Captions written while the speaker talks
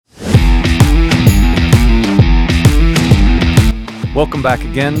Welcome back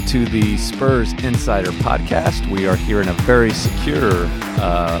again to the Spurs Insider Podcast. We are here in a very secure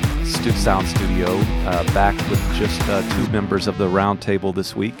sound studio, back with just two members of the roundtable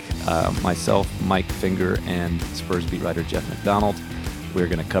this week, myself, Mike Finger, and Spurs beat writer Jeff McDonald. We're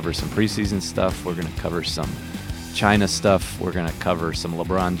going to cover some preseason stuff. We're going to cover some China stuff. We're going to cover some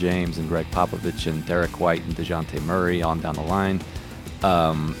LeBron James and Greg Popovich and Derek White and DeJounte Murray on down the line.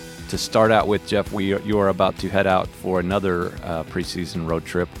 To start out with, Jeff, you are about to head out for another preseason road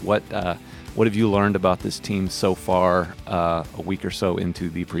trip. What have you learned about this team so far, a week or so into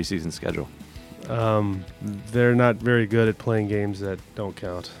the preseason schedule? They're not very good at playing games that don't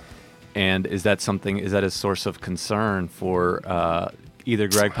count. And is that a source of concern for either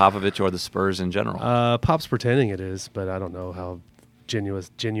Greg Popovich or the Spurs in general? Pop's pretending it is, but I don't know how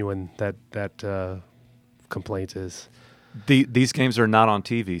genuine that complaint is. These games are not on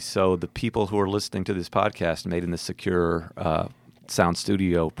TV, so the people who are listening to this podcast made in the secure sound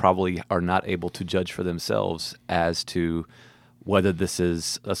studio probably are not able to judge for themselves as to whether this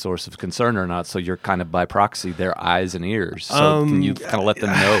is a source of concern or not. So you're kind of by proxy their eyes and ears. So can you kind of let them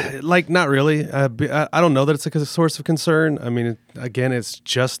know? Not really. I don't know that it's a source of concern. I mean, again, it's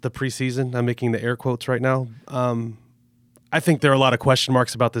just the preseason. I'm making the air quotes right now. I think there are a lot of question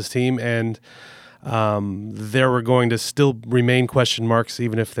marks about this team, and there were going to still remain question marks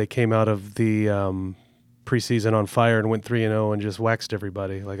even if they came out of the preseason on fire and went 3-0 and just waxed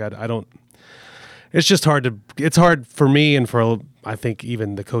everybody. Like I don't. It's just hard for me and for I think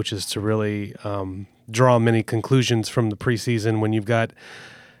even the coaches to really draw many conclusions from the preseason when you've got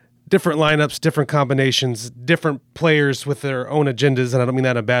different lineups, different combinations, different players with their own agendas, and I don't mean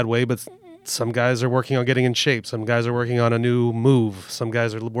that in a bad way, but some guys are working on getting in shape. Some guys are working on a new move. Some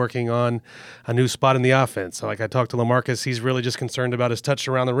guys are working on a new spot in the offense. Like I talked to LaMarcus, he's really just concerned about his touch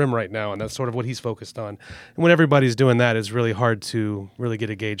around the rim right now, and that's sort of what he's focused on. And when everybody's doing that, it's really hard to really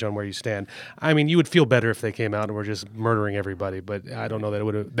get a gauge on where you stand. I mean, you would feel better if they came out and were just murdering everybody, but I don't know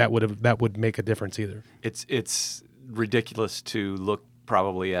that would make a difference either. It's ridiculous to look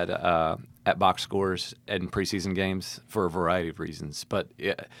probably at box scores in preseason games for a variety of reasons, but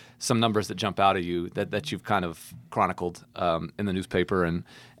some numbers that jump out at you that you've kind of chronicled in the newspaper and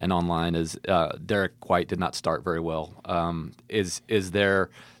online is Derek White did not start very well. Is there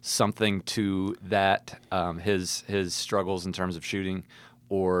something to that, his struggles in terms of shooting,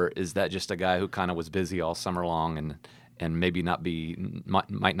 or is that just a guy who kind of was busy all summer long and maybe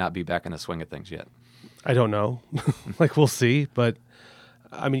might not be back in the swing of things yet? I don't know. We'll see, but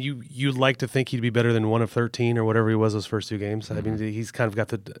I mean, you'd like to think he'd be better than 1 of 13 or whatever he was those first two games. Mm-hmm. I mean, he's kind of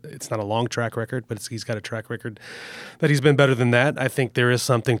got it's not a long track record, but he's got a track record that he's been better than that. I think there is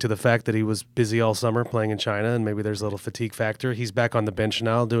something to the fact that he was busy all summer playing in China, and maybe there's a little fatigue factor. He's back on the bench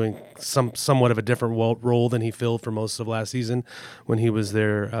now doing somewhat of a different role than he filled for most of last season when he was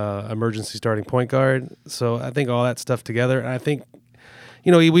their emergency starting point guard. So I think all that stuff together, and I think,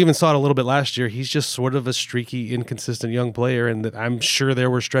 we even saw it a little bit last year. He's just sort of a streaky, inconsistent young player, and I'm sure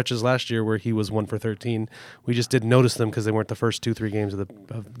there were stretches last year where he was 1 for 13. We just didn't notice them because they weren't the first 2-3 games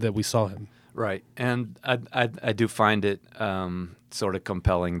that we saw him. Right, and I do find it sort of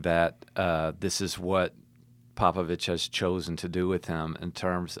compelling that this is what Popovich has chosen to do with him in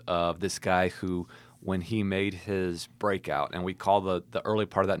terms of this guy who, when he made his breakout, and we call the early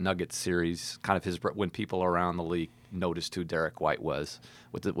part of that Nuggets series kind of when people around the league noticed who Derek White was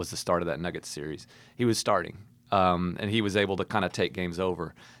the start of that Nuggets series. He was starting, and he was able to kind of take games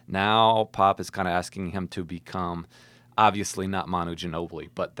over. Now Pop is kind of asking him to become, obviously not Manu Ginobili,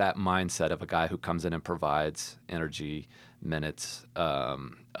 but that mindset of a guy who comes in and provides energy, minutes,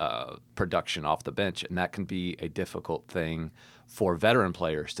 production off the bench, and that can be a difficult thing for veteran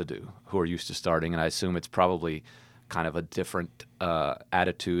players to do who are used to starting, and I assume it's probably kind of a different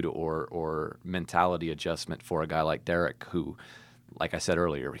attitude or mentality adjustment for a guy like Derek who, like I said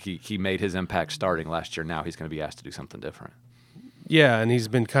earlier, he made his impact starting last year. Now he's going to be asked to do something different. Yeah, and he's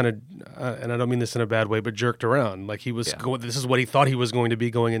been kind of, and I don't mean this in a bad way, but jerked around. Like he was, this is what he thought he was going to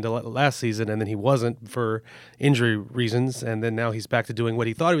be going into last season, and then he wasn't for injury reasons, and then now he's back to doing what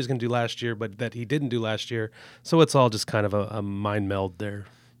he thought he was going to do last year, but that he didn't do last year. So it's all just kind of a mind meld there.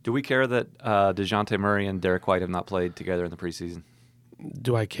 Do we care that DeJounte Murray and Derek White have not played together in the preseason?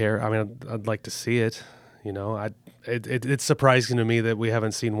 Do I care? I mean, I'd like to see it. It's surprising to me that we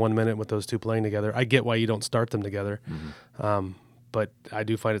haven't seen 1 minute with those two playing together. I get why you don't start them together, but I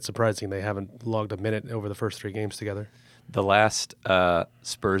do find it surprising they haven't logged a minute over the first 3 games together. the last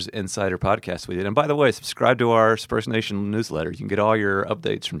Spurs Insider podcast we did. And by the way, subscribe to our Spurs Nation newsletter. You can get all your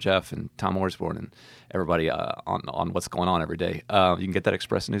updates from Jeff and Tom Osborne and everybody on what's going on every day. You can get that at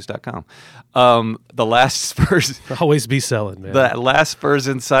expressnews.com. The last Spurs... Always be selling, man. The last Spurs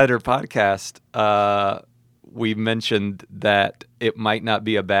Insider podcast, we mentioned that it might not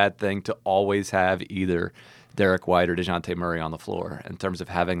be a bad thing to always have either Derek White or DeJounte Murray on the floor in terms of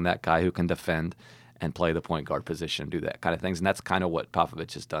having that guy who can defend and play the point guard position, do that kind of things. And that's kind of what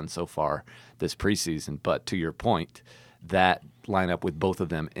Popovich has done so far this preseason. But to your point, that lineup with both of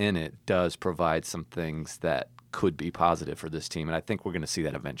them in it does provide some things that could be positive for this team. And I think we're going to see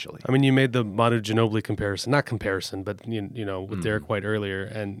that eventually. I mean, you made the Manu Ginobili comparison, not comparison, but, you know, with Derek White earlier.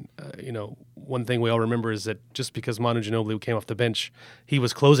 And, you know, one thing we all remember is that just because Manu Ginobili came off the bench, he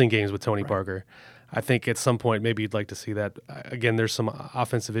was closing games with Tony Parker. I think at some point maybe you'd like to see that. Again, there's some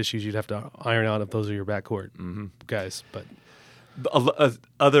offensive issues you'd have to iron out if those are your backcourt guys. But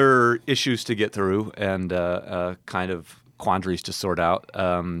other issues to get through and kind of quandaries to sort out.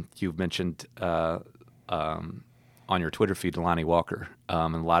 You've mentioned on your Twitter feed Lonnie Walker.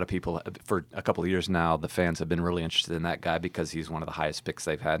 And a lot of people, for a couple of years now, the fans have been really interested in that guy because he's one of the highest picks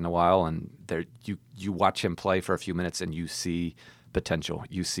they've had in a while. And you watch him play for a few minutes and you see potential.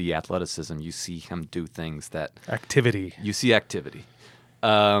 You see athleticism. You see him do things that... Activity. You see activity.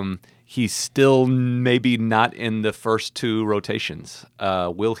 He's still maybe not in the first two rotations.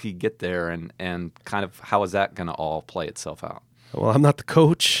 Will he get there? And kind of how is that going to all play itself out? Well, I'm not the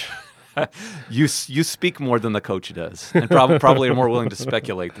coach. You speak more than the coach does, and probably are more willing to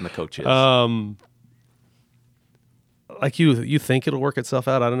speculate than the coach is. Like you think it'll work itself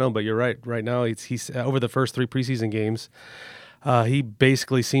out. I don't know, but you're right. Right now, he's over the first three preseason games. He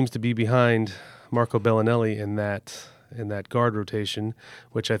basically seems to be behind Marco Bellinelli in that guard rotation,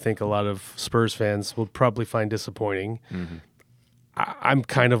 which I think a lot of Spurs fans will probably find disappointing. Mm-hmm. I'm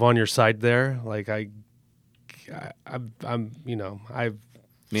kind of on your side there. Like I'm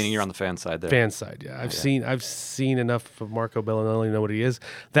Meaning you're on the fan side there. Fan side, yeah. I've seen enough of Marco Bellinelli to know what he is.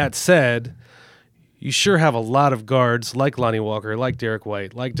 That said, you sure have a lot of guards like Lonnie Walker, like Derek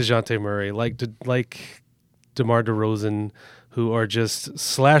White, like DeJounte Murray, like DeMar DeRozan, who are just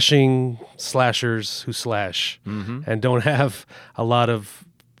slashers who slash and don't have a lot of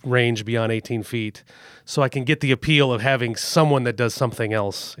range beyond 18 feet. So I can get the appeal of having someone that does something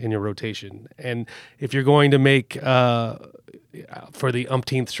else in your rotation. And if you're going to make, for the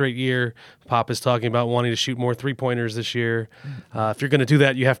umpteenth straight year, Pop is talking about wanting to shoot more three-pointers this year. If you're going to do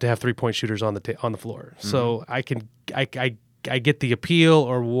that, you have to have three-point shooters on the floor. Mm-hmm. So I get the appeal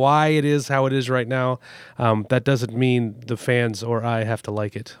or why it is how it is right now. That doesn't mean the fans or I have to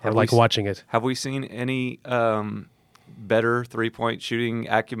like it or like watching it. Have we seen any better three-point shooting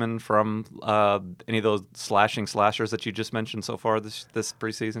acumen from any of those slashers that you just mentioned so far this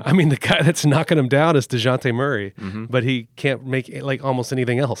preseason? I mean, the guy that's knocking him down is DeJounte Murray, but he can't make like almost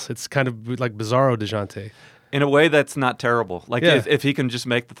anything else. It's kind of like bizarro DeJounte. In a way, that's not terrible. Like if he can just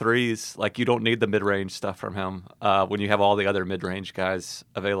make the threes, like you don't need the mid-range stuff from him when you have all the other mid-range guys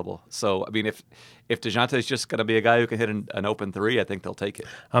available. So I mean, if DeJounte is just going to be a guy who can hit an open three, I think they'll take it.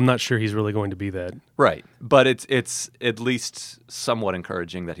 I'm not sure he's really going to be that. Right, but it's at least somewhat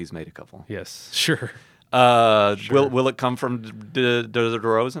encouraging that he's made a couple. Yes, sure. Will it come from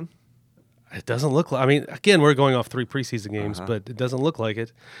DeRozan? It doesn't look like. I mean, again, we're going off three preseason games, but it doesn't look like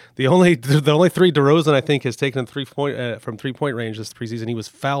it. The only three DeRozan I think has taken from 3-point range this preseason. He was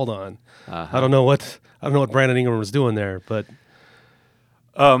fouled on. I don't know what Brandon Ingram was doing there, but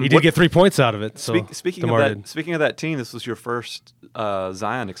he did get 3 points out of it. So speaking of that team, this was your first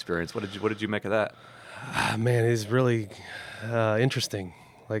Zion experience. What did you make of that? Man, he's really interesting.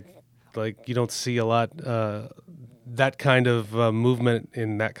 Like you don't see a lot. That kind of movement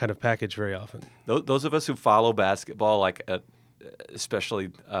in that kind of package very often. Those of us who follow basketball, like especially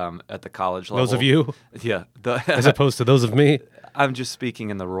at the college level. Those of you? Yeah. As opposed to those of me? I'm just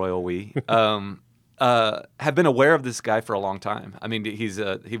speaking in the royal we. Have been aware of this guy for a long time. I mean,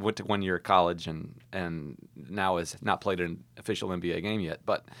 he went to 1 year of college and now has not played an official NBA game yet.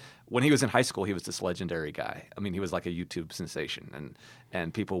 But when he was in high school, he was this legendary guy. I mean, he was like a YouTube sensation,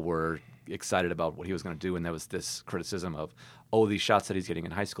 and people were excited about what he was going to do. And there was this criticism of, these shots that he's getting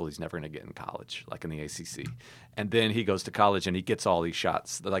in high school, he's never going to get in college, like in the ACC. And then he goes to college and he gets all these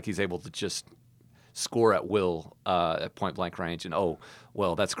shots. Like he's able to just score at will at point-blank range. And,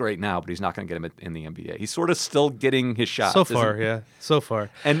 that's great now, but he's not going to get him in the NBA. He's sort of still getting his shots. So far.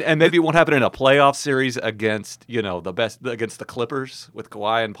 And maybe it won't happen in a playoff series against, the best, against the Clippers with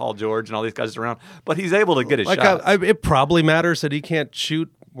Kawhi and Paul George and all these guys around. But he's able to get his shots. It probably matters that he can't shoot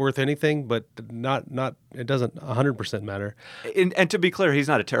worth anything, but not it doesn't 100% matter. And to be clear, he's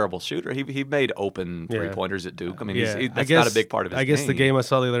not a terrible shooter. He made open 3-pointers at Duke. I mean, that's not a big part of his game. I guess the game I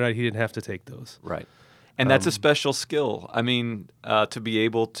saw the other night, he didn't have to take those. Right. And that's a special skill. I mean, to be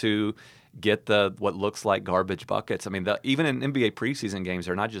able to get what looks like garbage buckets. I mean, even in NBA preseason games,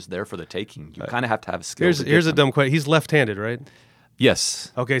 they're not just there for the taking. You kind of have to have a skill. Here's a dumb question. He's left-handed, right?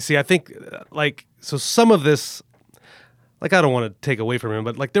 Yes. Okay, see, I think, so some of this, I don't want to take away from him,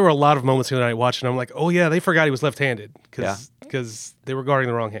 but, there were a lot of moments the other night watching, I'm like, oh, yeah, they forgot he was left-handed because they were guarding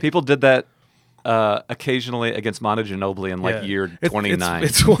the wrong hand. People did that occasionally against Manu Ginobili in year 29.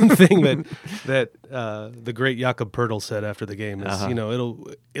 It's one thing that the great Jakob Poeltl said after the game is,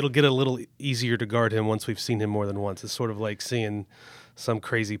 it'll get a little easier to guard him once we've seen him more than once. It's sort of like seeing some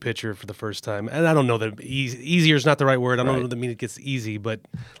crazy pitcher for the first time. And I don't know that easier is not the right word. I don't know that mean it gets easy, but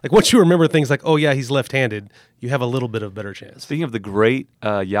once you remember things like, oh yeah, he's left-handed, you have a little bit of better chance. Speaking of the great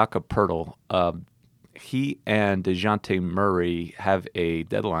Jakob Poeltl, he and DeJounte Murray have a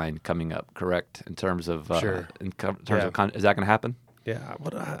deadline coming up, correct? In terms of sure. Is that going to happen? Yeah,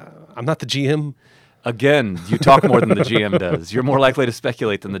 I'm not the GM. Again, you talk more than the GM does. You're more likely to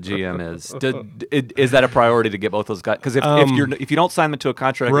speculate than the GM is. Is that a priority to get both those guys? Because if you don't sign them to a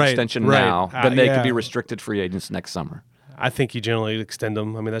contract extension now, then they could be restricted free agents next summer. I think you generally extend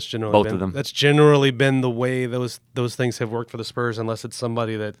them. I mean, that's generally both of them. That's generally been the way those things have worked for the Spurs, unless it's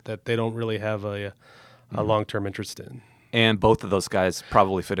somebody that they don't really have a long-term interest in. And both of those guys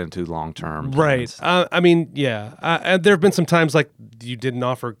probably fit into long-term plans. Right. I mean, yeah. And there have been some times you didn't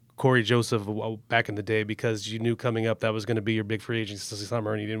offer Corey Joseph back in the day because you knew coming up that was going to be your big free agent this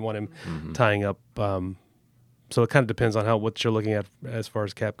summer, and you didn't want him tying up. So it kind of depends on what you're looking at as far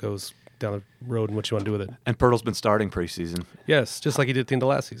as cap goes down the road and what you want to do with it. And Poeltl's been starting preseason. Yes, just like he did at the end of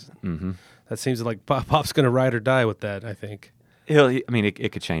last season. Mm-hmm. That seems like Pop's going to ride or die with that, I think.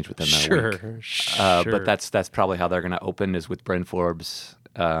 It could change within that week. Sure. But that's probably how they're going to open is with Bryn Forbes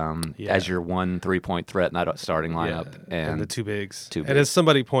as your 1 3-point threat in that starting lineup. And the two bigs. And as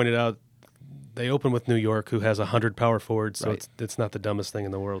somebody pointed out, they open with New York, who has 100 power forwards, so it's not the dumbest thing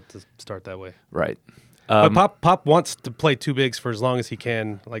in the world to start that way. Right. But Pop wants to play two bigs for as long as he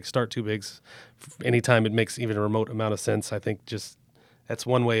can, start two bigs anytime it makes even a remote amount of sense. I think just that's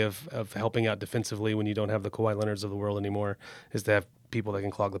one way of helping out defensively when you don't have the Kawhi Leonards of the world anymore, is to have people that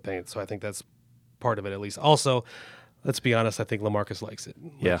can clog the paint. So I think that's part of it at least. Also, let's be honest, I think LaMarcus likes it.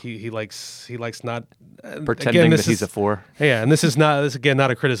 He likes not pretending that he's a 4. Yeah, and this is not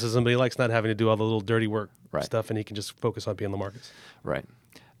a criticism, but he likes not having to do all the little dirty work stuff, and he can just focus on being LaMarcus. Right.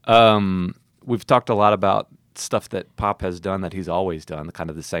 We've talked a lot about stuff that Pop has done that he's always done, kind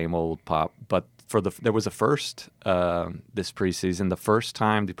of the same old Pop. But there was a first this preseason, the first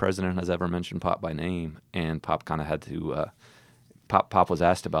time the president has ever mentioned Pop by name, and Pop kind of had to. Pop was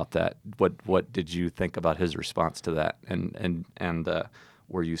asked about that. What did you think about his response to that? And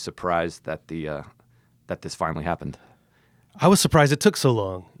were you surprised that that this finally happened? I was surprised it took so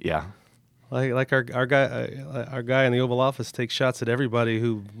long. Yeah. Like our guy in the Oval Office takes shots at everybody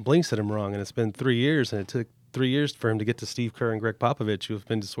who blinks at him wrong, and it's been 3 years, and it took 3 years for him to get to Steve Kerr and Greg Popovich, who have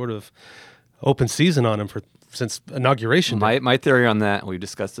been sort of open season on him since inauguration. My theory on that, we've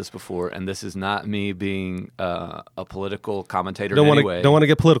discussed this before, and this is not me being a political commentator in any way. Don't want to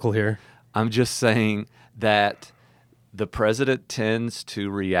get political here. I'm just saying that the president tends to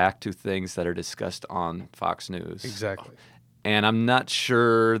react to things that are discussed on Fox News. Exactly. And I'm not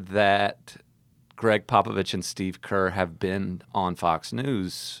sure that Greg Popovich and Steve Kerr have been on Fox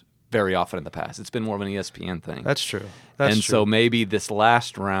News very often in the past. It's been more of an ESPN thing. That's true. So maybe this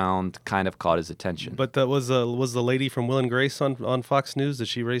last round kind of caught his attention. But that was the lady from Will and Grace on Fox News? Did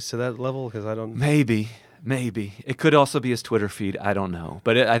she raise to that level? Because I don't. Maybe it could also be his Twitter feed. I don't know.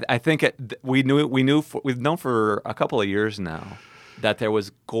 But I think we've known for a couple of years now that there was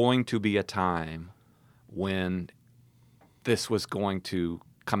going to be a time when this was going to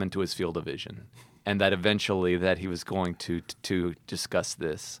come into his field of vision, and that eventually that he was going to discuss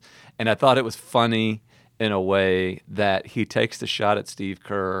this. And I thought it was funny in a way that he takes the shot at Steve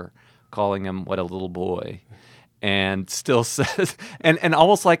Kerr, calling him what a little boy, and still says and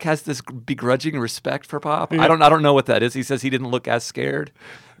almost has this begrudging respect for Pop. Yeah. I don't know what that is. He says he didn't look as scared,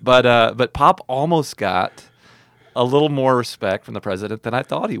 but Pop almost got a little more respect from the president than I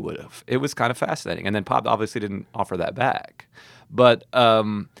thought he would have. It was kind of fascinating. And then Pop obviously didn't offer that back. But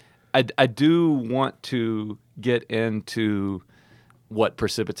I do want to get into what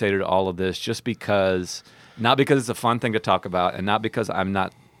precipitated all of this, just because, not because it's a fun thing to talk about, and not because I'm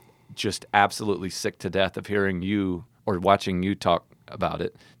not just absolutely sick to death of hearing you or watching you talk about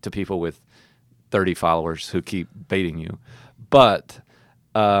it to people with 30 followers who keep baiting you. But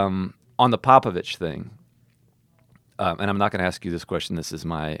On the Popovich thing, and I'm not going to ask you this question. This is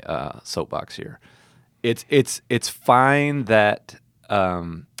my soapbox here. It's fine that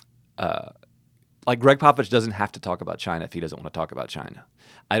like Greg Popovich doesn't have to talk about China if he doesn't want to talk about China.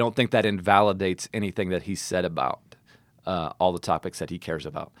 I don't think that invalidates anything that he said about all the topics that he cares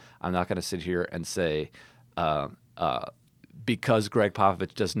about. I'm not going to sit here and say because Greg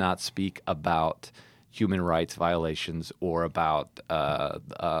Popovich does not speak about human rights violations or about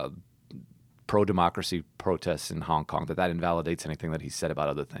pro-democracy protests in Hong Kong, that invalidates anything that he said about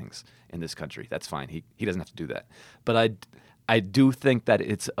other things in this country. That's fine. He doesn't have to do that. But I do think that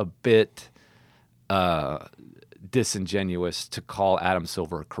it's a bit disingenuous to call Adam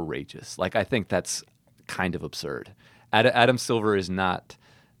Silver courageous. Like, I think that's kind of absurd. Adam Silver is not...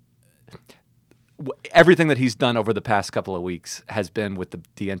 Everything that he's done over the past couple of weeks has been with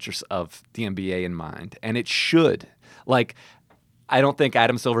the interests of the NBA in mind, and it should. Like, I don't think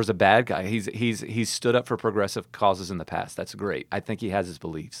Adam Silver's a bad guy. He's stood up for progressive causes in the past. That's great. I think he has his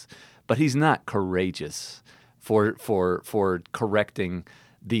beliefs, but he's not courageous for correcting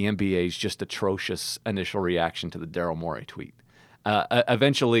the NBA's just atrocious initial reaction to the Daryl Morey tweet.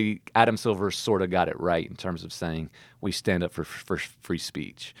 Eventually, Adam Silver sort of got it right in terms of saying we stand up for free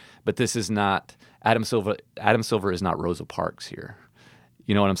speech. But this is not Adam Silver. Adam Silver is not Rosa Parks here.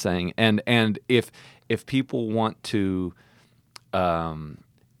 You know what I'm saying? And if people want to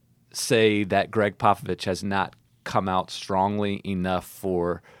say that Greg Popovich has not come out strongly enough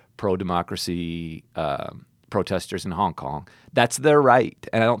for pro-democracy protesters in Hong Kong, that's their right,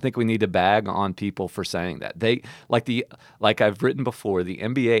 and I don't think we need to bag on people for saying that. They like I've written before, the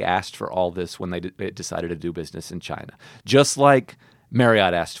NBA asked for all this when they decided to do business in China, just like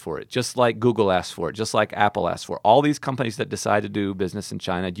Marriott asked for it, just like Google asked for it, just like Apple asked for it. All these companies that decide to do business in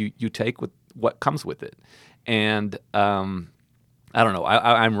China, you take with what comes with it, and I don't know.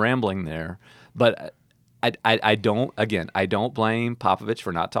 I'm rambling there, but I don't blame Popovich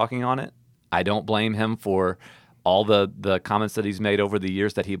for not talking on it. I don't blame him for all the comments that he's made over the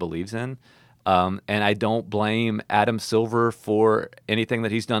years that he believes in. And I don't blame Adam Silver for anything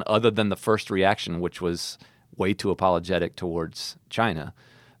that he's done other than the first reaction, which was way too apologetic towards China.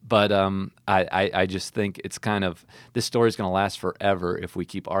 But I just think it's kind of – this story's going to last forever if we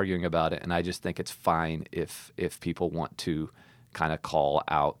keep arguing about it, and I just think it's fine if people want to kind of call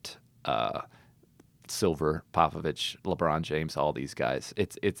out Silver, Popovich, LeBron James, all these guys.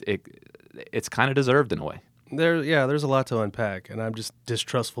 It's kind of deserved in a way. There's a lot to unpack, and I'm just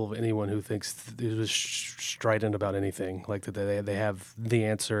distrustful of anyone who thinks it was strident about anything, like that they have the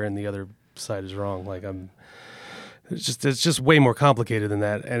answer and the other side is wrong. Like it's just way more complicated than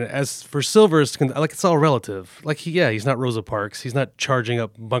that. And as for Silver, it's all relative. Like he's not Rosa Parks, he's not charging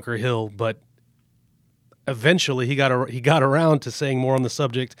up Bunker Hill, but eventually he got around to saying more on the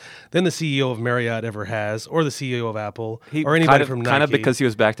subject than the CEO of Marriott ever has, or the CEO of Apple, or anybody from Nike. Kind of because he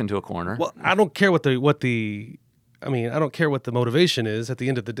was backed into a corner. Well, I don't care what the motivation is at the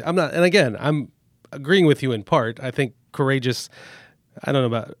end of the day. I'm agreeing with you in part. I think courageous, I don't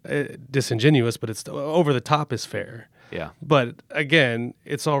know about disingenuous, but it's over the top is fair. Yeah. But again,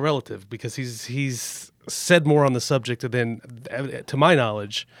 it's all relative because he's said more on the subject than, to my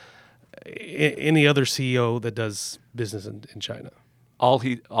knowledge, any other CEO that does business in China. All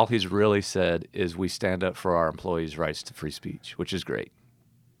he's really said is we stand up for our employees' rights to free speech, which is great.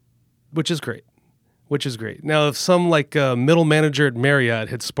 Now, if some middle manager at Marriott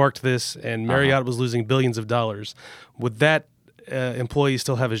had sparked this and Marriott was losing billions of dollars, would that employee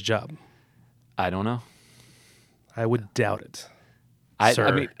still have his job? I don't know. I would doubt it.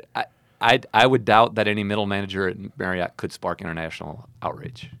 I would doubt that any middle manager at Marriott could spark international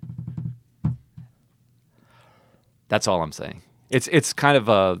outrage. That's all I'm saying. It's kind of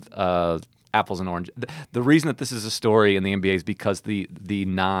a apples and oranges. The reason that this is a story in the NBA is because the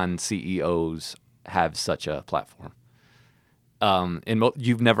non-CEOs have such a platform.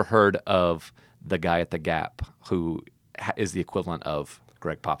 You've never heard of the guy at the Gap who is the equivalent of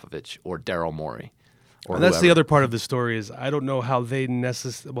Greg Popovich or Daryl Morey. And that's the other part of the story is I don't know how they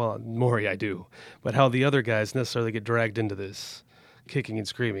Morey I do, but how the other guys necessarily get dragged into this kicking and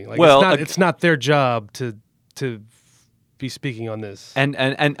screaming. It's not their job to be speaking on this.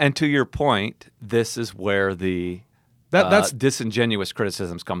 And to your point, this is where that's disingenuous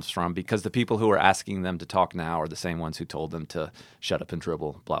criticisms comes from, because the people who are asking them to talk now are the same ones who told them to shut up and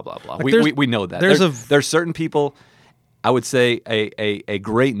dribble, blah, blah, blah. We know that. There's certain people, I would say a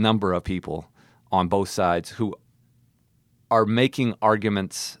great number of people on both sides who are making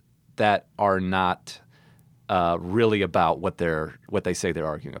arguments that are not really about what they say they're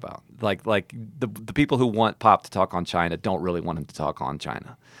arguing about. Like the people who want Pop to talk on China don't really want him to talk on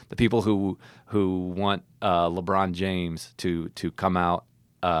China. The people who want LeBron James to come out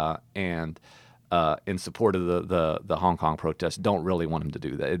and in support of the Hong Kong protests don't really want him to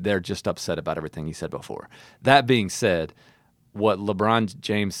do that. They're just upset about everything he said before. That being said, what LeBron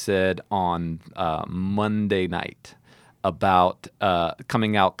James said on Monday night about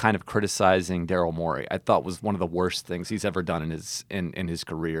coming out kind of criticizing Daryl Morey, I thought was one of the worst things he's ever done in his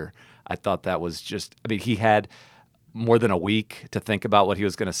career. I thought that was just, I mean, he had more than a week to think about what he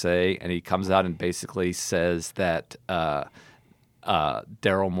was going to say, and he comes out and basically says that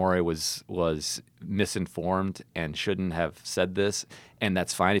Daryl Morey was misinformed and shouldn't have said this, and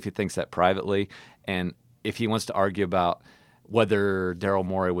that's fine if he thinks that privately. And if he wants to argue about whether Daryl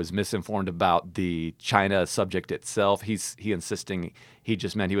Morey was misinformed about the China subject itself, he insisting he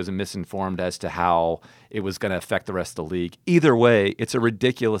just meant he was misinformed as to how it was going to affect the rest of the league. Either way, it's a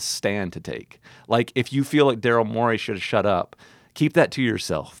ridiculous stand to take. Like, if you feel like Daryl Morey should have shut up, keep that to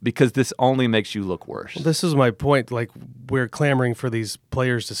yourself, because this only makes you look worse. Well, this is my point. Like, we're clamoring for these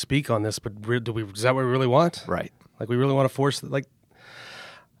players to speak on this, but is that what we really want? Right. Like, we really want to force, like,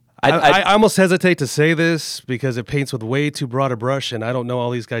 I almost hesitate to say this because it paints with way too broad a brush, and I don't know all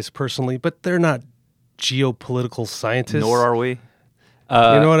these guys personally, but they're not geopolitical scientists. Nor are we. You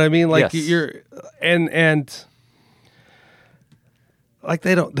know what I mean? Like, yes. you're, and like,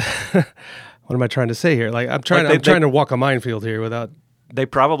 they don't, what am I trying to say here? Like, I'm trying to walk a minefield here without. They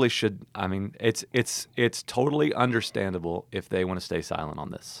probably should. I mean, it's totally understandable if they want to stay silent on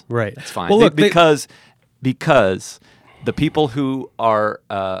this. Right. It's fine. Well, look, because the people who are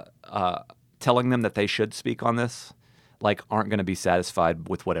telling them that they should speak on this, like, aren't going to be satisfied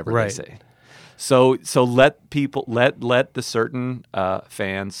with whatever they say. So let the certain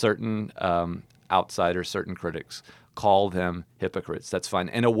fans, certain outsiders, certain critics call them hypocrites. That's fine.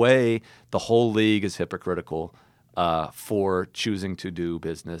 In a way, the whole league is hypocritical for choosing to do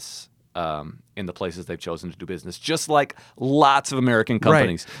business in the places they've chosen to do business, just like lots of American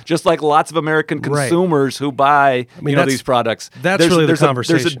companies, just like lots of American consumers who buy these products. That's really the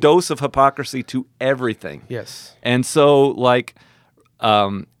conversation. There's a dose of hypocrisy to everything. Yes. And so, like,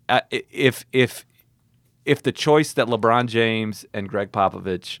 if the choice that LeBron James and Greg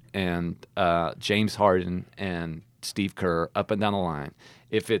Popovich and James Harden and Steve Kerr up and down the line,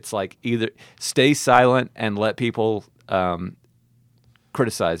 if it's like either stay silent and let people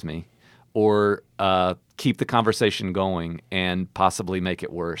criticize me, or keep the conversation going and possibly make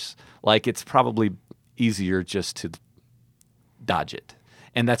it worse, like, it's probably easier just to dodge it.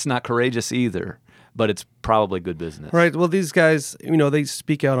 And that's not courageous either, but it's probably good business. Right. Well, these guys, they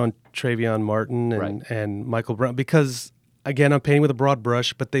speak out on Travion Martin and Michael Brown because, again, I'm painting with a broad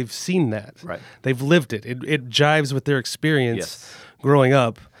brush, but they've seen that. Right. They've lived it. It jives with their experience growing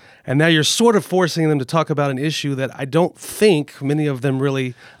up. And now you're sort of forcing them to talk about an issue that I don't think many of them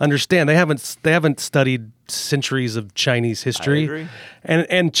really understand. They haven't studied centuries of Chinese history. I agree.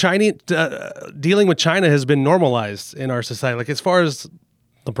 And Chinese dealing with China has been normalized in our society. Like, as far as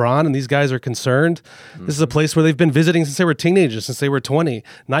LeBron and these guys are concerned, this is a place where they've been visiting since they were teenagers, since they were 20.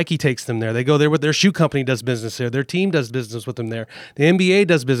 Nike takes them there. They go there with their shoe company, does business there. Their team does business with them there. The NBA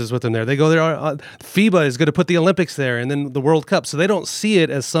does business with them there. They go there. FIBA is going to put the Olympics there, and then the World Cup. So they don't see it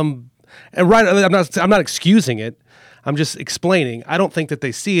as some. And right, I'm not excusing it. I'm just explaining. I don't think that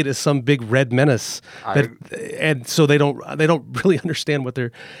they see it as some big red menace, and so they don't really understand what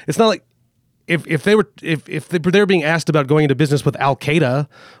they're. It's not like. If they were being asked about going into business with Al Qaeda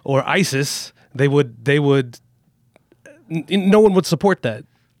or ISIS, they would. No one would support that.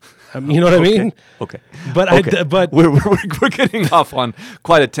 You know what I mean? Okay. But but we're getting off on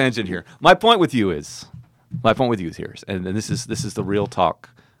quite a tangent here. My point with you is here, and this is the real talk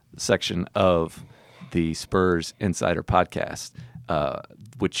section of the Spurs Insider podcast,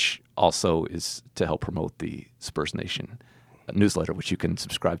 which also is to help promote the Spurs Nation newsletter, which you can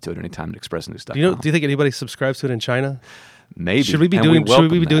subscribe to at any time at expressnews.com. Do you think anybody subscribes to it in China? Maybe. Should we be doing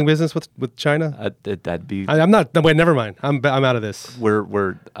business with China? That'd be. I'm not. Wait, never mind. I'm out of this.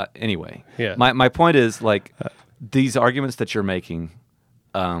 We're anyway. Yeah. My point is, like, these arguments that you're making.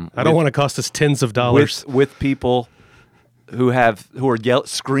 I don't want to cost us tens of dollars with people who are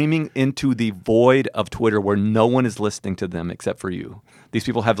screaming into the void of Twitter where no one is listening to them except for you. These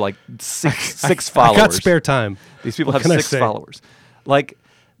people have like six followers. I got spare time. These people have 6 followers. Like,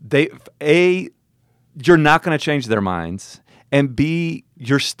 you're not going to change their minds, and B,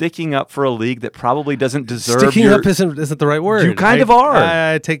 you're sticking up for a league that probably doesn't deserve. Sticking up isn't the right word. You kind of are.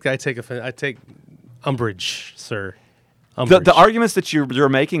 I take umbrage, sir. Umbrage. The arguments that you're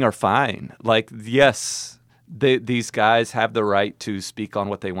making are fine. Like, yes, these guys have the right to speak on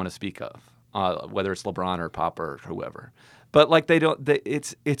what they want to speak of, whether it's LeBron or Papa or whoever. But like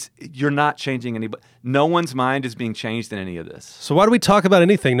you're not changing anybody. No one's mind is being changed in any of this. So why do we talk about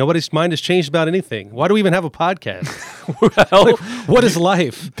anything? Nobody's mind has changed about anything. Why do we even have a podcast? Well, what is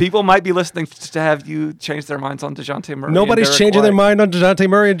life? People might be listening to have you change their minds on DeJounte Murray. Nobody's changing their mind on DeJounte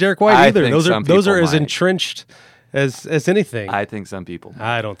Murray and Derek White either. Those are as entrenched as anything. I think some people.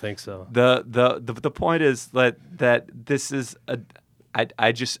 I don't think so. The point is that this is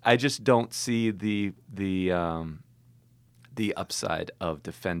I just don't see the upside of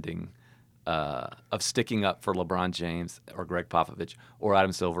defending, of sticking up for LeBron James or Greg Popovich or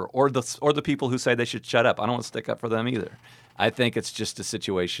Adam Silver or the people who say they should shut up. I don't want to stick up for them either. I think it's just a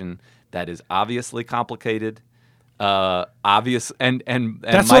situation that is obviously complicated, obvious, and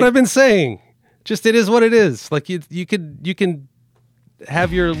that's what I've been saying. Just it is what it is. Like you can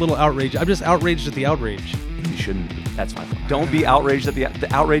have your little outrage. I'm just outraged at the outrage. You shouldn't be. That's my point. Don't be outraged at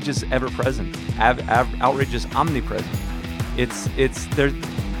the outrage is ever present. Outrage is omnipresent. It's there.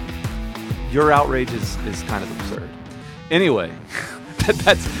 Your outrage is kind of absurd. Anyway,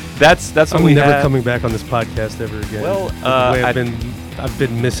 that's what I'm we never have. coming back on this podcast ever again. Well, the way I've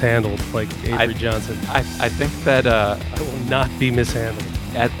been mishandled like Avery Johnson. I think that I will not be mishandled.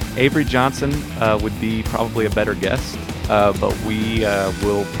 Avery Johnson would be probably a better guest, but we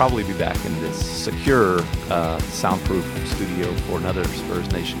will probably be back in this secure, soundproof studio for another Spurs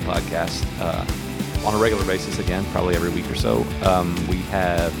Nation podcast on a regular basis again, probably every week or so. We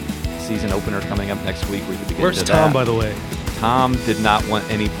have season opener coming up next week. We could begin. Where's Tom, by the way? Tom did not want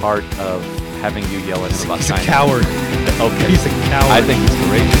any part of having you yell at him about signing. He's a coward. Okay. He's a coward. I think he's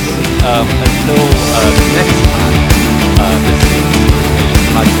courageous. Until next time, this is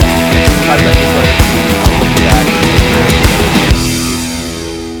Podcast.